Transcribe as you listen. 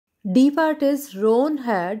D part is Roan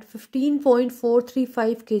had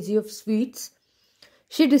 15.435 kg of sweets.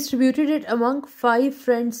 She distributed it among 5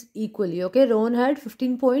 friends equally. Okay, Roan had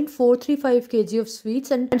 15.435 kg of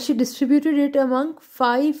sweets and she distributed it among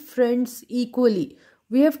 5 friends equally.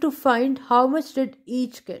 We have to find how much did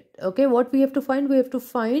each get. Okay, what we have to find? We have to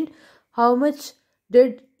find how much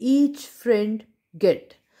did each friend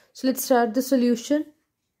get. So let's start the solution.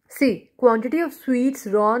 See, quantity of sweets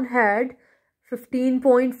Ron had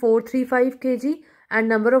 15.435 kg and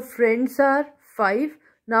number of friends are 5.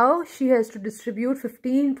 Now she has to distribute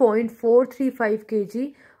 15.435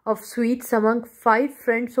 kg of sweets among 5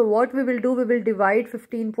 friends. So what we will do, we will divide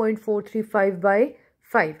 15.435 by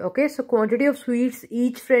 5. Okay, so quantity of sweets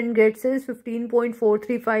each friend gets is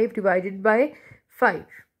 15.435 divided by 5.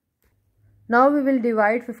 Now we will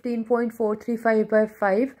divide 15.435 by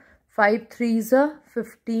 5. 5 3s are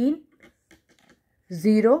 15,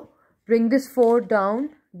 0. Bring this 4 down.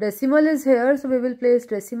 Decimal is here, so we will place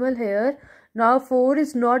decimal here. Now 4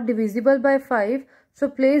 is not divisible by 5, so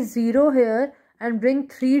place 0 here and bring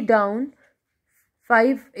 3 down.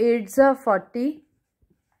 5 8s are 40.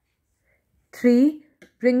 3.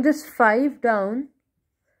 Bring this 5 down.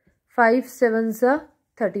 5 7s are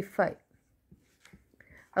 35.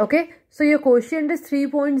 Okay, so your quotient is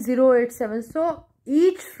 3.087. So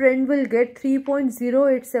each friend will get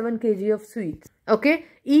 3.087 kg of sweets. Okay,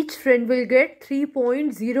 each friend will get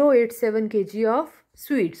 3.087 kg of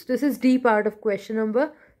sweets. This is D part of question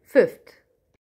number 5th.